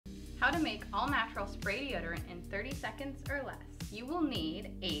How to make all natural spray deodorant in 30 seconds or less. You will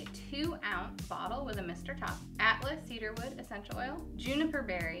need a 2-ounce bottle with a mister top, Atlas cedarwood essential oil, juniper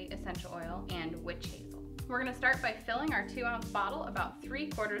berry essential oil, and witch hazel. We're gonna start by filling our 2-ounce bottle about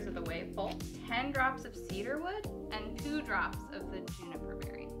 3/4 of the way full, 10 drops of cedarwood, and 2 drops of the juniper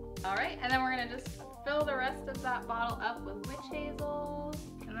berry. All right, and then we're gonna just fill the rest of that bottle up with witch hazel.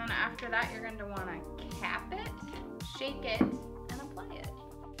 And then after that, you're going to wanna cap it, shake it, and apply it.